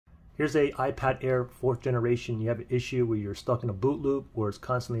here's a iPad Air 4th generation. You have an issue where you're stuck in a boot loop or it's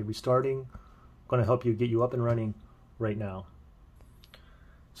constantly restarting. I'm going to help you get you up and running right now.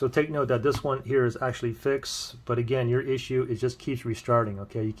 So take note that this one here is actually fixed, but again, your issue is just keeps restarting,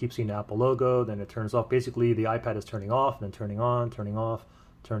 okay? You keep seeing the Apple logo, then it turns off. Basically, the iPad is turning off, then turning on, turning off,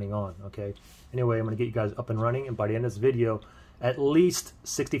 turning on, okay? Anyway, I'm going to get you guys up and running, and by the end of this video, at least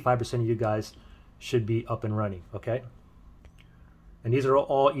 65% of you guys should be up and running, okay? And these are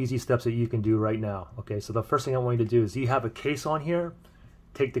all easy steps that you can do right now, okay? So the first thing I want you to do is, you have a case on here,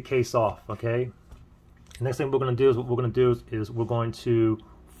 take the case off, okay? The next thing we're going to do is, we're going to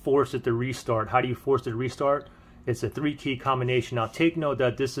force it to restart. How do you force it to restart? It's a 3-key combination. Now take note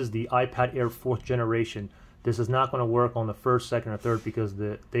that this is the iPad Air 4th generation. This is not going to work on the 1st, 2nd, or 3rd because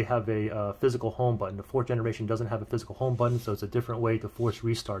they have a physical home button. The 4th generation doesn't have a physical home button, so it's a different way to force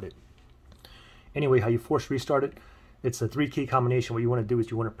restart it. Anyway, how you force restart it, it's a 3-key combination. What you want to do is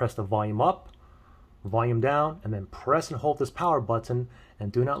you want to press the volume up, volume down, and then press and hold this power button,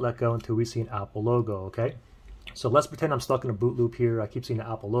 and do not let go until we see an Apple logo, okay? So let's pretend I'm stuck in a boot loop here. I keep seeing the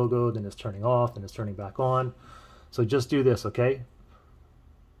Apple logo, then it's turning off, then it's turning back on. So just do this, okay?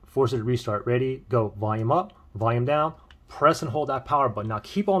 Force it to restart. Ready? Go. Volume up, volume down, press and hold that power button. Now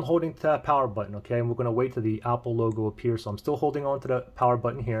keep on holding to that power button, okay? And we're going to wait till the Apple logo appears. So I'm still holding on to the power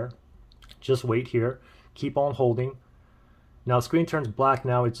button here. Just wait here. Keep on holding. Now the screen turns black.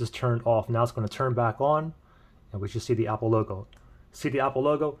 Now it's just turned off. Now it's going to turn back on, and we should see the Apple logo. See the Apple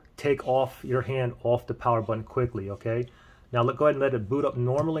logo? Take off your hand off the power button quickly, okay? Now go ahead and let it boot up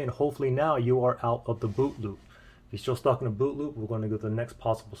normally, and hopefully now you are out of the boot loop. If you're still stuck in a boot loop, we're going to go to the next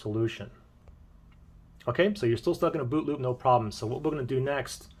possible solution. Okay, so you're still stuck in a boot loop, no problem. So what we're going to do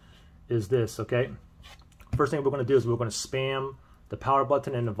next is this, okay? First thing we're going to do is we're going to spam the power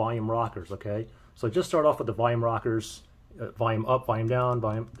button and the volume rockers, okay? So just start off with the volume rockers, volume up, volume down,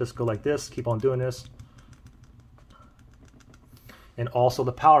 volume, just go like this, keep on doing this. And also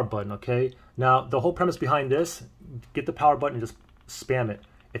the power button, okay? Now, the whole premise behind this, get the power button and just spam it.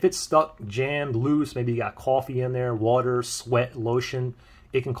 If it's stuck, jammed, loose, maybe you got coffee in there, water, sweat, lotion,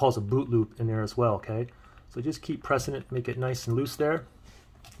 it can cause a boot loop in there as well, okay? So just keep pressing it, make it nice and loose there.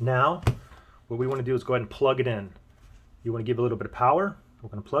 Now, what we want to do is go ahead and plug it in. You want to give it a little bit of power. We're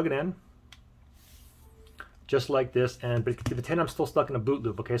going to plug it in, just like this, and pretend I'm still stuck in a boot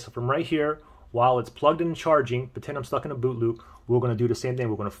loop, okay? So from right here, while it's plugged in and charging, pretend I'm stuck in a boot loop, we're going to do the same thing.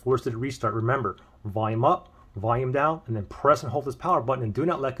 We're going to force it to restart. Remember, volume up, volume down, and then press and hold this power button, and do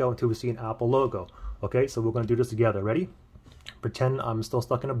not let go until we see an Apple logo. Okay, so we're going to do this together. Ready? Pretend I'm still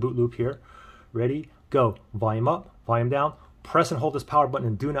stuck in a boot loop here. Ready? Go. Volume up, volume down, press and hold this power button,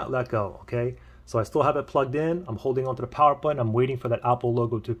 and do not let go. Okay, so I still have it plugged in. I'm holding onto the power button. I'm waiting for that Apple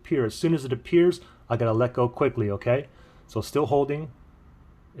logo to appear. As soon as it appears, I got to let go quickly. Okay, so still holding.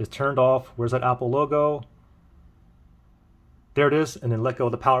 Is turned off. Where's that Apple logo? There it is. And then let go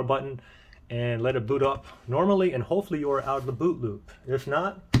of the power button and let it boot up normally, and hopefully you are out of the boot loop. If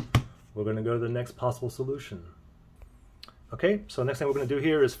not, we're going to go to the next possible solution. Okay, so next thing we're going to do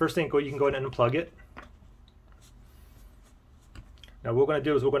here is, first thing, you can go ahead and unplug it. Now what we're going to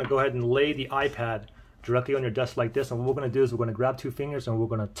do is we're going to go ahead and lay the iPad directly on your desk like this, and what we're going to do is we're going to grab 2 fingers and we're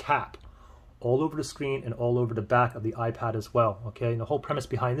going to tap all over the screen and all over the back of the iPad as well, okay? And the whole premise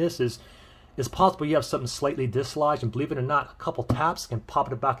behind this is, it's possible you have something slightly dislodged, and believe it or not, a couple taps can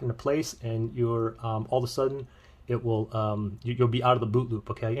pop it back into place, and you're all of a sudden it will you'll be out of the boot loop,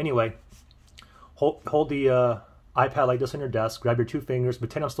 okay? Anyway, hold the iPad like this on your desk, grab your 2 fingers,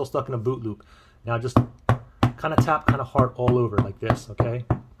 pretend I'm still stuck in a boot loop. Now just kind of tap kind of hard all over like this, okay?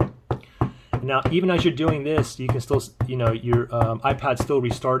 Now, even as you're doing this, you can still, you know, your iPad's still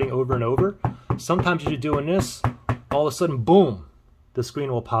restarting over and over. Sometimes as you're doing this, all of a sudden, boom, the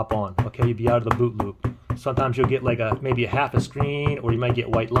screen will pop on. Okay, you'll be out of the boot loop. Sometimes you'll get like maybe a half a screen, or you might get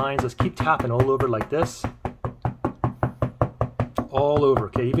white lines. Let's keep tapping all over like this. All over,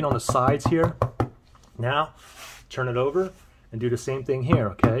 okay, even on the sides here. Now, turn it over and do the same thing here,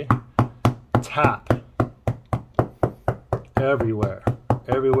 okay? Tap everywhere.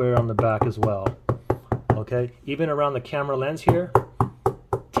 Everywhere on the back as well, okay? Even around the camera lens here,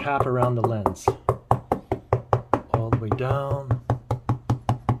 tap around the lens. All the way down.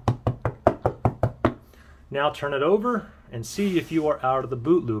 Now turn it over and see if you are out of the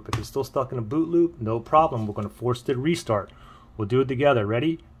boot loop. If you're still stuck in a boot loop, no problem. We're going to force it to restart. We'll do it together.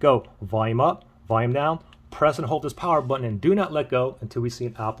 Ready? Go. Volume up, volume down, press and hold this power button, and do not let go until we see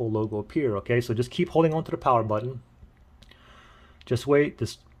an Apple logo appear, okay? So just keep holding on to the power button. Just wait,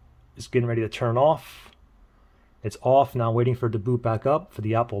 this is getting ready to turn off. It's off, now waiting for it to boot back up for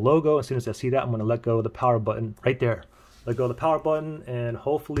the Apple logo. As soon as I see that, I'm going to let go of the power button right there. let go of the power button, and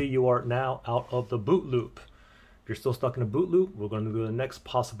hopefully you are now out of the boot loop. If you're still stuck in a boot loop, we're going to go to the next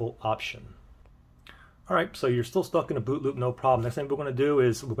possible option. All right, so you're still stuck in a boot loop, no problem. Next thing we're going to do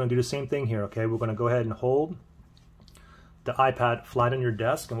is we're going to do the same thing here, okay? We're going to go ahead and hold the iPad flat on your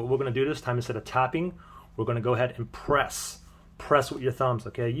desk, and what we're going to do this time, instead of tapping, we're going to go ahead and press with your thumbs,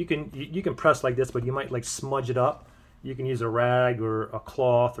 okay? You can press like this, but you might like smudge it up. You can use a rag or a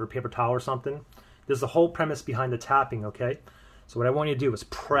cloth or a paper towel or something. There's the whole premise behind the tapping, okay? So what I want you to do is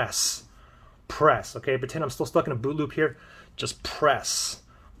press, okay? Pretend I'm still stuck in a boot loop here. Just press.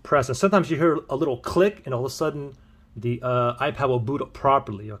 And sometimes you hear a little click, and all of a sudden the iPad will boot up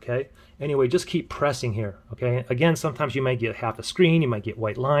properly, okay? Anyway, just keep pressing here, okay? Again, sometimes you might get half the screen, you might get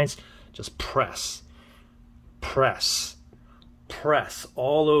white lines. Just press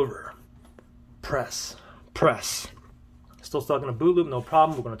all over. Press. Still stuck in a boot loop, no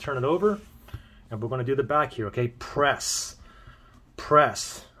problem. We're going to turn it over, and we're going to do the back here, okay? Press,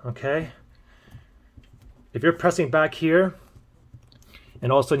 okay? If you're pressing back here,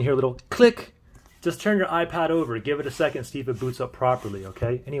 and all of a sudden you hear a little click, just turn your iPad over, give it a second, see if it boots up properly,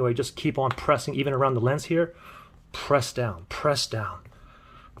 okay? Anyway, just keep on pressing, even around the lens here. Press down, press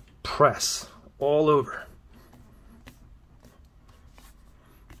all over.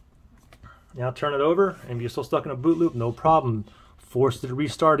 Now turn it over, and if you're still stuck in a boot loop, no problem. Force it to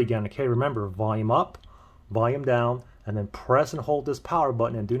restart again, okay? Remember, volume up, volume down, and then press and hold this power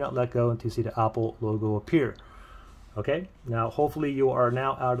button, and do not let go until you see the Apple logo appear. Okay, now hopefully you are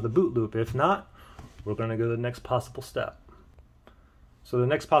now out of the boot loop. If not, we're going to go to the next possible step. So the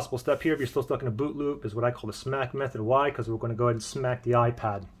next possible step here, if you're still stuck in a boot loop, is what I call the smack method. Why? Because we're going to go ahead and smack the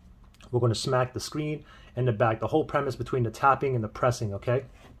iPad. We're going to smack the screen and the back, the whole premise between the tapping and the pressing, okay?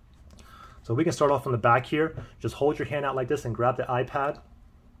 So we can start off on the back here. Just hold your hand out like this and grab the iPad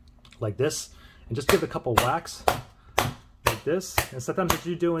like this, and just give it a couple whacks like this. And sometimes if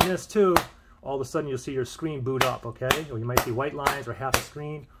you're doing this too, all of a sudden you'll see your screen boot up, okay? Or you might see white lines or half the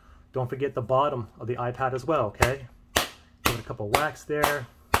screen. Don't forget the bottom of the iPad as well, okay? Give it a couple whacks there.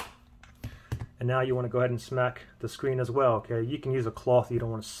 And now you want to go ahead and smack the screen as well, okay? You can use a cloth, you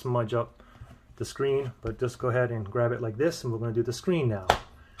don't want to smudge up the screen, but just go ahead and grab it like this, and we're going to do the screen now.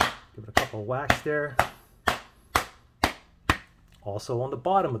 Give it a couple whacks there. Also on the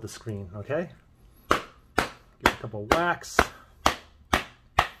bottom of the screen, okay? Give it a couple whacks.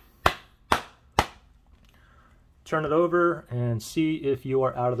 Turn it over and see if you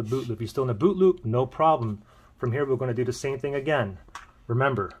are out of the boot loop. If you're still in the boot loop, no problem. From here, we're going to do the same thing again.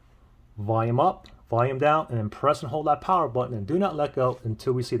 Remember, volume up, volume down, and then press and hold that power button, and do not let go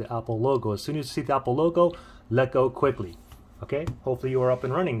until we see the Apple logo. As soon as you see the Apple logo, let go quickly. Okay, hopefully you are up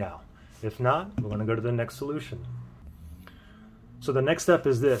and running now. If not, we're going to go to the next solution. So the next step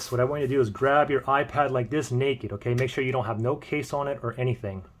is this. What I want you to do is grab your iPad like this naked, okay? Make sure you don't have no case on it or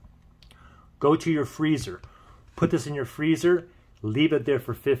anything. Go to your freezer. Put this in your freezer, leave it there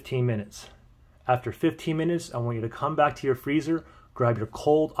for 15 minutes. After 15 minutes, I want you to come back to your freezer, grab your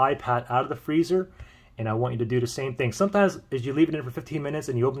cold iPad out of the freezer, and I want you to do the same thing. Sometimes as you leave it in for 15 minutes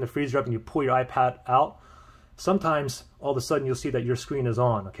and you open the freezer up and you pull your iPad out, sometimes all of a sudden you'll see that your screen is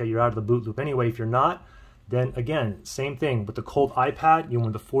on, okay? You're out of the boot loop. Anyway, if you're not, then again, same thing. With the cold iPad, you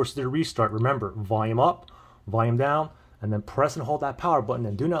want to force it to restart. Remember, volume up, volume down, and then press and hold that power button,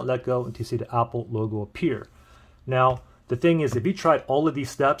 and do not let go until you see the Apple logo appear. Now, the thing is, if you tried all of these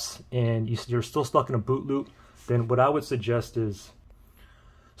steps and you're still stuck in a boot loop, then what I would suggest is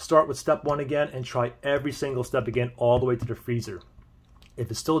start with step 1 again and try every single step again all the way to the freezer. If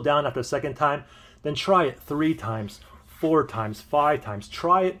it's still down after the second time, then try it 3 times, 4 times, 5 times.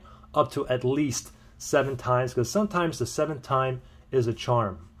 Try it up to at least 7 times, because sometimes the 7th time is a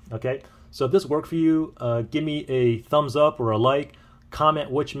charm, okay? So if this worked for you, give me a thumbs up or a like.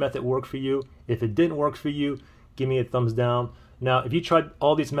 Comment which method worked for you. If it didn't work for you, give me a thumbs down. Now, if you tried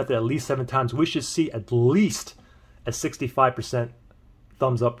all these methods at least 7 times, we should see at least a 65%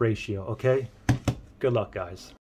 thumbs up ratio, okay? Good luck, guys.